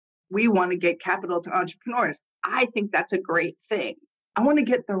we want to get capital to entrepreneurs. I think that's a great thing. I want to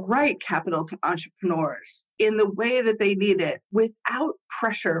get the right capital to entrepreneurs in the way that they need it without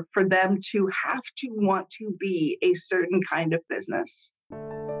pressure for them to have to want to be a certain kind of business.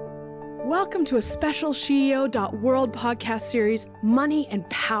 Welcome to a special SheEO.world podcast series, Money and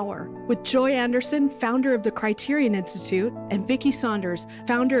Power, with Joy Anderson, founder of the Criterion Institute, and Vicki Saunders,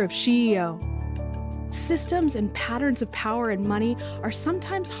 founder of SheEO. Systems and patterns of power and money are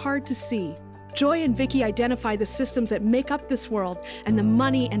sometimes hard to see. Joy and Vicki identify the systems that make up this world and the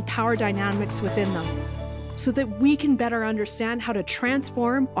money and power dynamics within them, so that we can better understand how to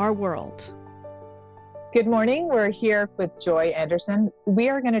transform our world. Good morning. We're here with Joy Anderson. We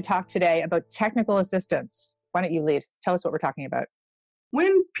are going to talk today about technical assistance. Why don't you lead? Tell us what we're talking about.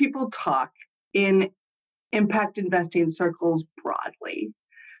 When people talk in impact investing circles broadly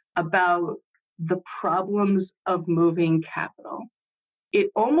about the problems of moving capital,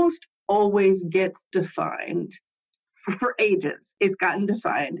 it almost always gets defined, for ages, it's gotten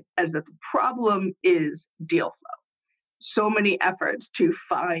defined as that the problem is deal flow. So many efforts to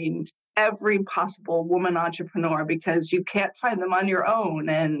find every possible woman entrepreneur because you can't find them on your own.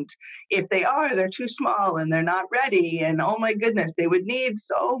 And if they are, they're too small and they're not ready. And oh my goodness, they would need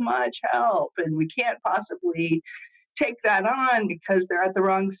so much help. And we can't possibly take that on because they're at the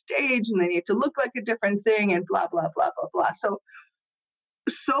wrong stage and they need to look like a different thing and blah, blah, blah, blah, blah.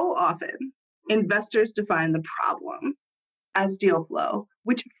 So often investors define the problem as deal flow,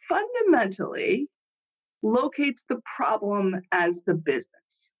 which fundamentally locates the problem as the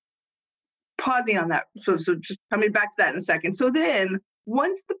business. Pausing on that. So just coming back to that in a second. So then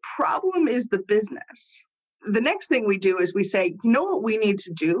once the problem is the business, the next thing we do is we say, you know what we need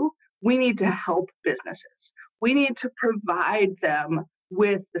to do? We need to help businesses. We need to provide them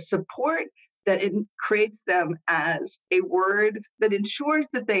with the support that it creates them as a word that ensures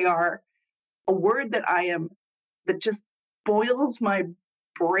that they are a word that just boils my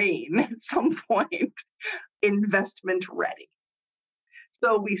brain at some point, investment ready.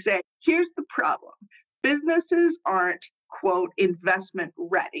 So we say, here's the problem. Businesses aren't, quote, investment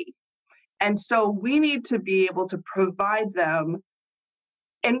ready. And so we need to be able to provide them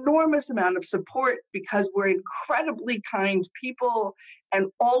enormous amount of support because we're incredibly kind people and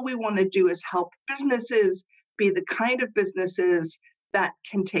all we want to do is help businesses be the kind of businesses that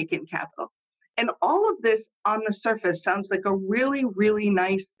can take in capital. And all of this on the surface sounds like a really, really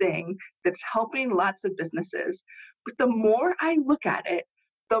nice thing that's helping lots of businesses. But the more I look at it,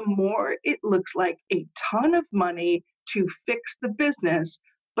 the more it looks like a ton of money to fix the business,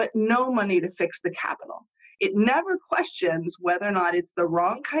 but no money to fix the capital. It never questions whether or not it's the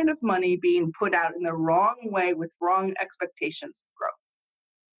wrong kind of money being put out in the wrong way with wrong expectations of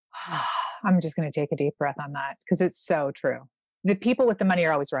growth. I'm just going to take a deep breath on that because it's so true. The people with the money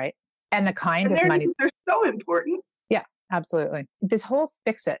are always right. And the kind of money. They're so important. Yeah, absolutely. This whole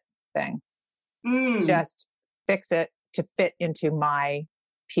fix it thing, just fix it to fit into my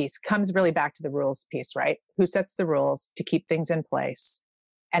piece, comes really back to the rules piece, right? Who sets the rules to keep things in place?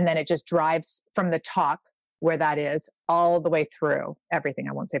 And then it just drives from the top where that is all the way through everything.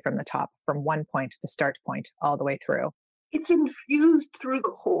 I won't say from the top, from one point, the start point, all the way through. It's infused through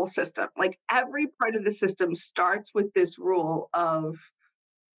the whole system. Like every part of the system starts with this rule of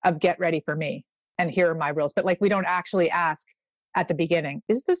get ready for me. And here are my rules. But like, we don't actually ask at the beginning,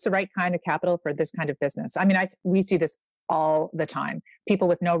 is this the right kind of capital for this kind of business? I mean, we see this all the time. People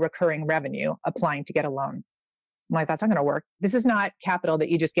with no recurring revenue applying to get a loan. I'm like, that's not going to work. This is not capital that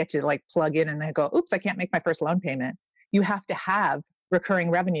you just get to like plug in and then go, oops, I can't make my first loan payment. You have to have recurring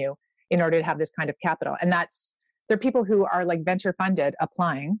revenue in order to have this kind of capital. And there are people who are like venture funded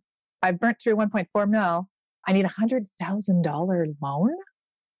applying. I've burnt through 1.4 mil. I need $100,000 loan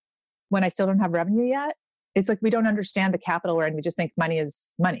when I still don't have revenue yet. It's like we don't understand the capital we're in. We just think money is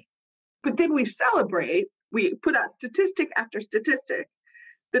money. But then we celebrate, we put out statistic after statistic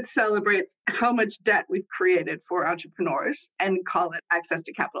that celebrates how much debt we've created for entrepreneurs and call it access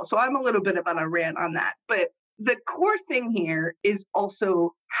to capital. So I'm a little bit on a rant on that. But the core thing here is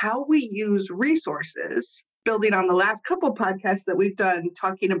also how we use resources, building on the last couple podcasts that we've done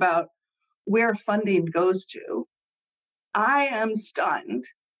talking about where funding goes to. I am stunned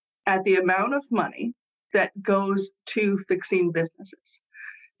at the amount of money that goes to fixing businesses.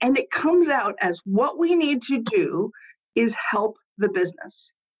 And it comes out as what we need to do is help the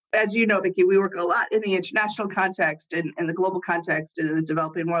business. As you know, Vicki, we work a lot in the international context and the global context and in the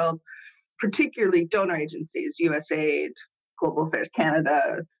developing world, particularly donor agencies, USAID, Global Affairs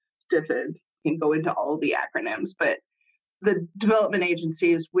Canada, DFID, can go into all the acronyms, but the development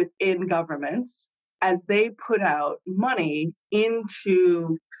agencies within governments as they put out money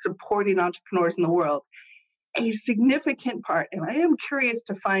into supporting entrepreneurs in the world, a significant part, and I am curious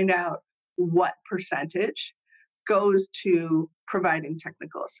to find out what percentage goes to providing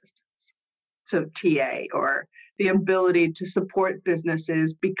technical assistance, so TA, or the ability to support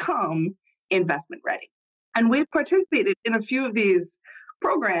businesses become investment ready. And we've participated in a few of these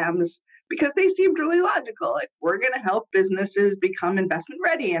programs because they seemed really logical. Like, we're going to help businesses become investment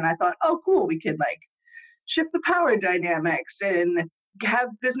ready. And I thought, oh, cool, we could like shift the power dynamics and have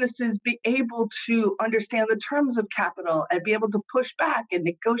businesses be able to understand the terms of capital and be able to push back and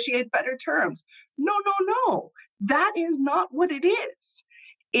negotiate better terms. No, no, no. That is not what it is.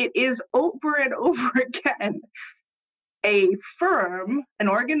 It is over and over again a firm, an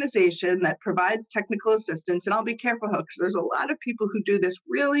organization that provides technical assistance. And I'll be careful because there's a lot of people who do this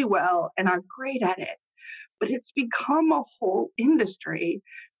really well and are great at it. But it's become a whole industry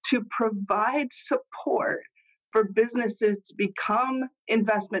to provide support for businesses to become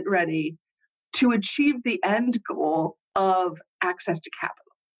investment ready to achieve the end goal of access to capital.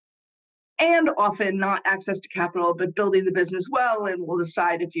 And often not access to capital, but building the business well, and we'll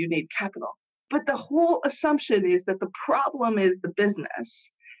decide if you need capital. But the whole assumption is that the problem is the business,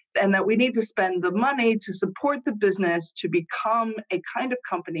 and that we need to spend the money to support the business to become a kind of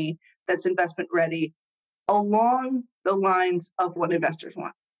company that's investment ready along the lines of what investors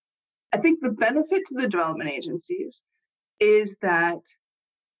want. I think the benefit to the development agencies is that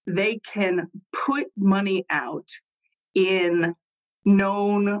they can put money out in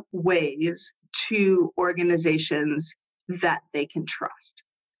known ways to organizations that they can trust.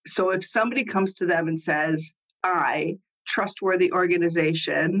 So if somebody comes to them and says, I, trustworthy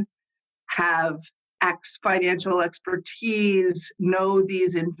organization, have X financial expertise, know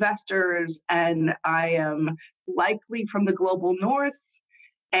these investors, and I am likely from the global north,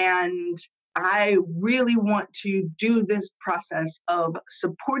 and I really want to do this process of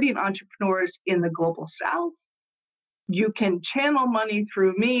supporting entrepreneurs in the global south, you can channel money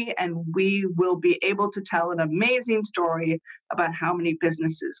through me and we will be able to tell an amazing story about how many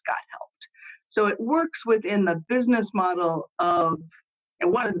businesses got helped. So it works within the business model of,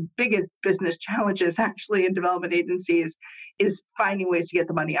 and one of the biggest business challenges actually in development agencies is finding ways to get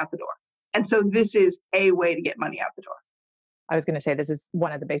the money out the door. And so this is a way to get money out the door. I was going to say, this is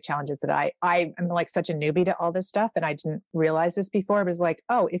one of the big challenges that I am like such a newbie to all this stuff. And I didn't realize this before. It was like,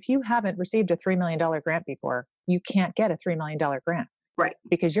 oh, if you haven't received a $3 million grant before, you can't get a $3 million grant. Right.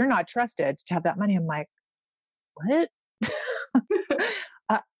 Because you're not trusted to have that money. I'm like, what?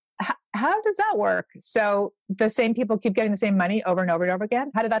 How does that work? So the same people keep getting the same money over and over and over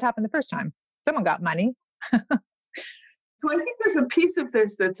again. How did that happen the first time? Someone got money. So I think there's a piece of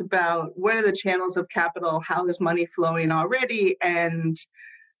this that's about what are the channels of capital, how is money flowing already, and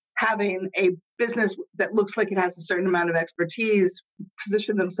having a business that looks like it has a certain amount of expertise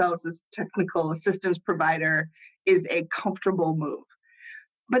position themselves as technical assistance provider is a comfortable move.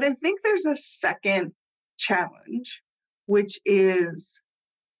 But I think there's a second challenge, which is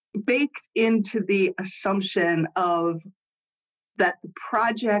baked into the assumption of that the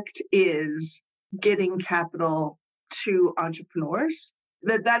project is getting capital to entrepreneurs,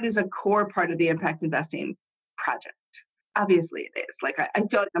 that is a core part of the impact investing project. Obviously it is. Like, I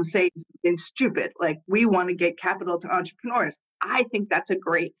feel like I'm saying something stupid, like we want to get capital to entrepreneurs. I think that's a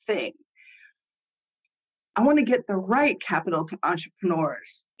great thing. I want to get the right capital to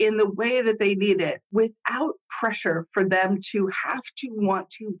entrepreneurs in the way that they need it without pressure for them to have to want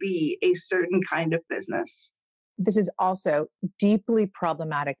to be a certain kind of business. This is also deeply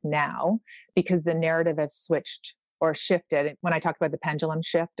problematic now because the narrative has switched or shifted. When I talk about the pendulum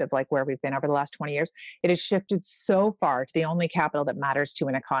shift of like where we've been over the last 20 years, it has shifted so far to the only capital that matters to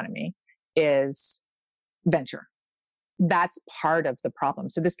an economy is venture. That's part of the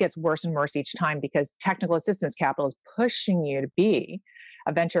problem. So this gets worse and worse each time because technical assistance capital is pushing you to be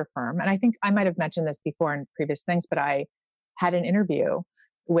a venture firm. And I think I might have mentioned this before in previous things, but I had an interview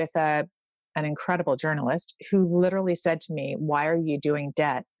with an incredible journalist who literally said to me, why are you doing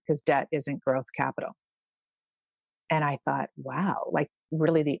debt? Because debt isn't growth capital. And I thought, wow, like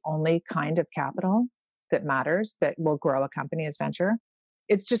really the only kind of capital that matters that will grow a company is venture.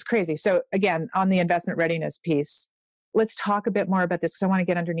 It's just crazy. So again, on the investment readiness piece, let's talk a bit more about this because I want to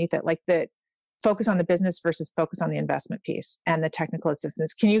get underneath it, like the focus on the business versus focus on the investment piece and the technical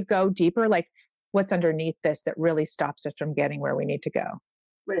assistance. Can you go deeper? Like what's underneath this that really stops us from getting where we need to go?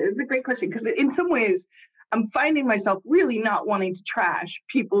 Right. It's a great question because in some ways, I'm finding myself really not wanting to trash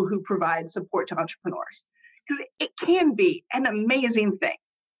people who provide support to entrepreneurs because it can be an amazing thing.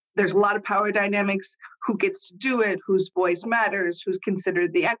 There's a lot of power dynamics, who gets to do it, whose voice matters, who's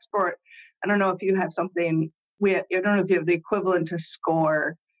considered the expert. I don't know if you have something, I don't know if you have the equivalent to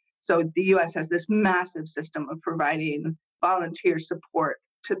SCORE. So the US has this massive system of providing volunteer support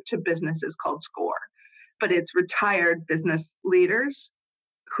to businesses called SCORE, but it's retired business leaders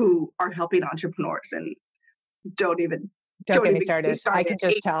who are helping entrepreneurs, and don't get me started. I can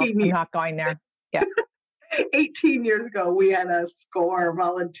just tell I'm not going there. Yeah. 18 years ago, we had a SCORE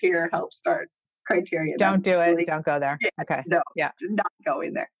volunteer help start Criterion. Don't do it. Don't go there. Okay. No, yeah. Not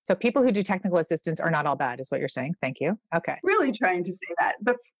going there. So people who do technical assistance are not all bad, is what you're saying. Thank you. Okay. Really trying to say that.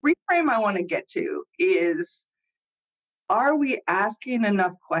 The reframe I want to get to is, are we asking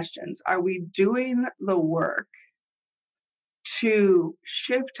enough questions? Are we doing the work to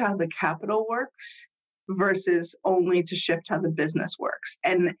shift how the capital works versus only to shift how the business works?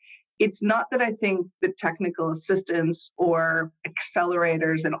 And it's not that I think the technical assistance or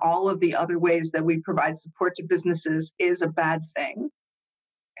accelerators and all of the other ways that we provide support to businesses is a bad thing,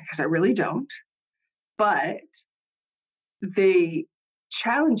 because I really don't. But the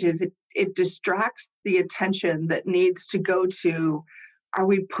challenge is it distracts the attention that needs to go to, are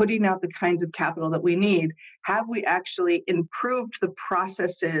we putting out the kinds of capital that we need? Have we actually improved the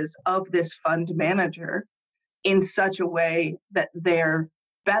processes of this fund manager in such a way that they're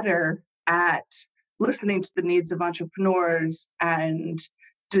better at listening to the needs of entrepreneurs and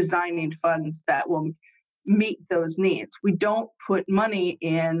designing funds that will meet those needs? We don't put money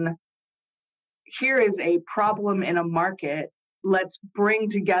in, here is a problem in a market, let's bring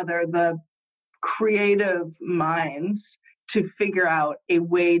together the creative minds to figure out a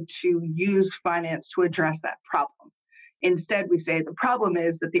way to use finance to address that problem. Instead, we say the problem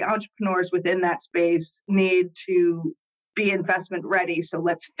is that the entrepreneurs within that space need to be investment ready, so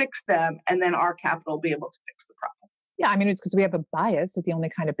let's fix them, and then our capital will be able to fix the problem. Yeah, I mean, it's because we have a bias that the only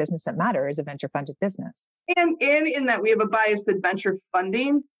kind of business that matters is a venture funded business. And in that we have a bias that venture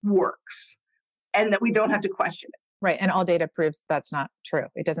funding works and that we don't have to question it. Right. And all data proves that's not true.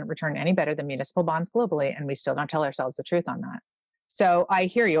 It doesn't return any better than municipal bonds globally. And we still don't tell ourselves the truth on that. So I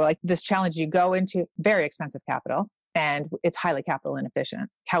hear you, like this challenge, you go into very expensive capital and it's highly capital inefficient.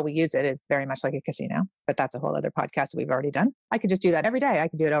 How we use it is very much like a casino, but that's a whole other podcast that we've already done. I could just do that every day. I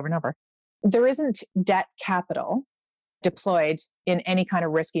could do it over and over. There isn't debt capital deployed in any kind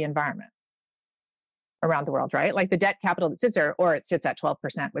of risky environment around the world, right? Like the debt capital that sits there, or it sits at 12%,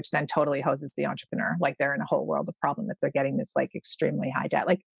 which then totally hoses the entrepreneur. Like they're in a whole world of problem if they're getting this like extremely high debt.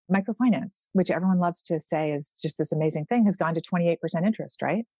 Like microfinance, which everyone loves to say is just this amazing thing, has gone to 28% interest,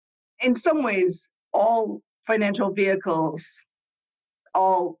 right? In some ways, all financial vehicles,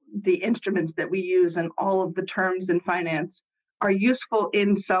 all the instruments that we use and all of the terms in finance are useful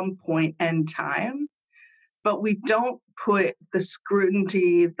in some point in time, but we don't put the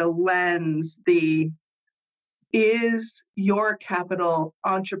scrutiny, the lens, is your capital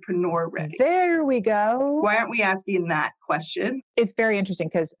entrepreneur ready? There we go. Why aren't we asking that question? It's very interesting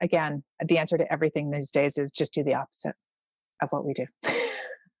because, again, the answer to everything these days is just do the opposite of what we do.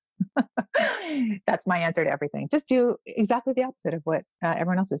 That's my answer to everything. Just do exactly the opposite of what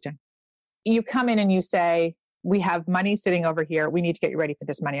everyone else is doing. You come in and you say, we have money sitting over here. We need to get you ready for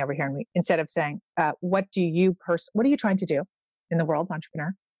this money over here. And instead of saying, what are you trying to do in the world,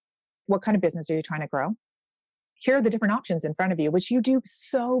 entrepreneur? What kind of business are you trying to grow? Here are the different options in front of you, which you do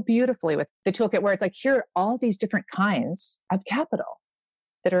so beautifully with the toolkit, where it's like, here are all these different kinds of capital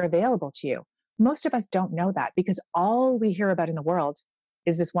that are available to you. Most of us don't know that because all we hear about in the world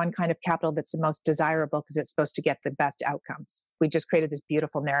is this one kind of capital that's the most desirable because it's supposed to get the best outcomes. We just created this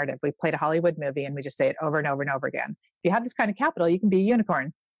beautiful narrative. We played a Hollywood movie and we just say it over and over and over again. If you have this kind of capital, you can be a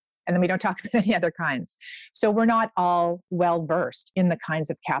unicorn. And then we don't talk about any other kinds. So we're not all well versed in the kinds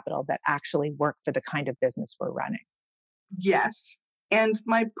of capital that actually work for the kind of business we're running. Yes. And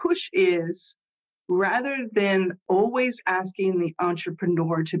my push is, rather than always asking the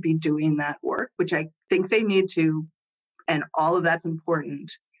entrepreneur to be doing that work, which I think they need to, and all of that's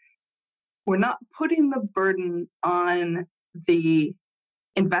important, we're not putting the burden on the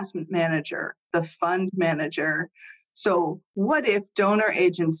investment manager, the fund manager. So what if donor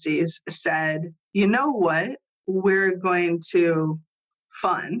agencies said, you know what we're going to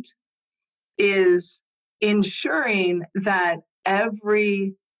fund is ensuring that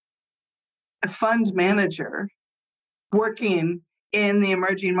every fund manager working in the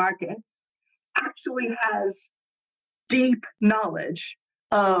emerging markets actually has deep knowledge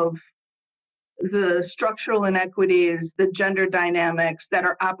of the structural inequities, the gender dynamics that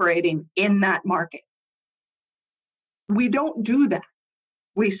are operating in that market. We don't do that.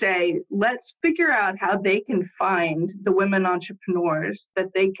 We say, let's figure out how they can find the women entrepreneurs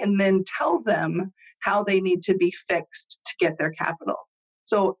that they can then tell them how they need to be fixed to get their capital.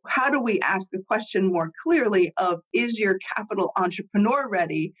 So how do we ask the question more clearly of, is your capital entrepreneur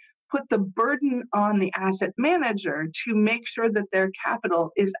ready? Put the burden on the asset manager to make sure that their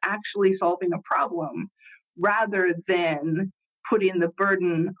capital is actually solving a problem, rather than putting the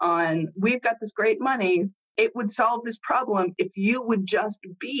burden on, we've got this great money, it would solve this problem if you would just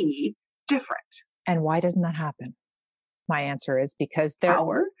be different. And why doesn't that happen? My answer is because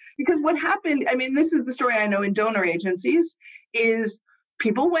power. Because what happened, I mean, this is the story I know in donor agencies, is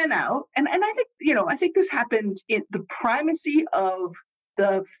people went out, and I think, I think this happened in the primacy of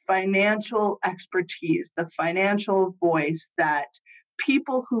the financial expertise, the financial voice that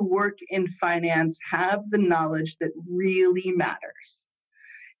people who work in finance have, the knowledge that really matters,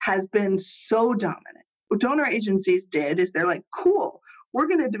 has been so dominant. What donor agencies did is they're like, cool, we're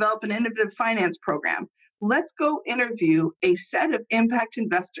going to develop an innovative finance program. Let's go interview a set of impact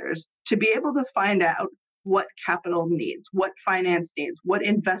investors to be able to find out what capital needs, what finance needs, what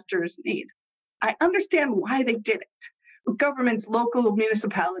investors need. I understand why they did it. Governments, local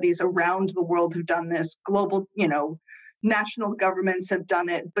municipalities around the world have done this. Global, national governments have done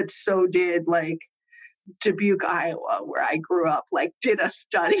it, but so did Dubuque, Iowa, where I grew up, did a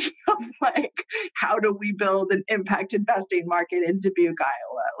study of how do we build an impact investing market in Dubuque,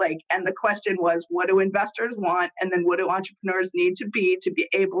 Iowa? And the question was, what do investors want? And then what do entrepreneurs need to be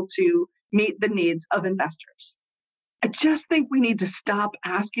able to meet the needs of investors? I just think we need to stop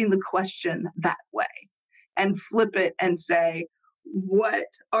asking the question that way and flip it and say, what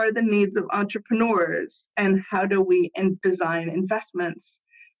are the needs of entrepreneurs and how do we design investments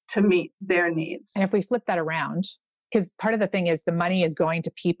to meet their needs? And if we flip that around, because part of the thing is the money is going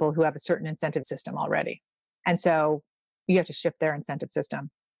to people who have a certain incentive system already. And so you have to shift their incentive system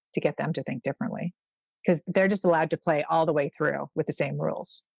to get them to think differently, because they're just allowed to play all the way through with the same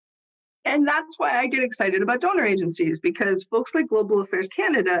rules. And that's why I get excited about donor agencies, because folks like Global Affairs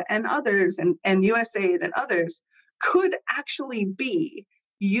Canada and others and USAID and others could actually be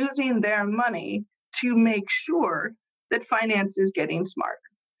using their money to make sure that finance is getting smarter.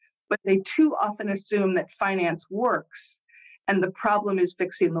 But they too often assume that finance works and the problem is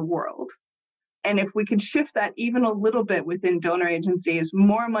fixing the world. And if we could shift that even a little bit within donor agencies,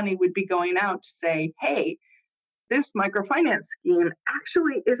 more money would be going out to say, hey, this microfinance scheme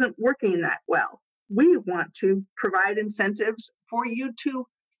actually isn't working that well. We want to provide incentives for you to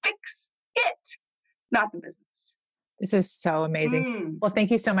fix it, not the business. This is so amazing. Well,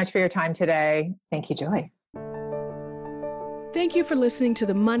 thank you so much for your time today. Thank you, Joy. Thank you for listening to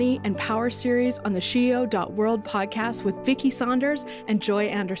the Money and Power series on the CEO.world podcast with Vicki Saunders and Joy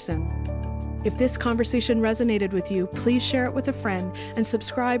Anderson. If this conversation resonated with you, please share it with a friend and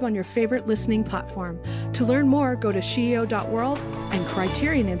subscribe on your favorite listening platform. To learn more, go to CEO.world and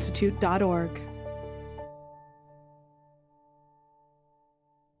CriterionInstitute.org.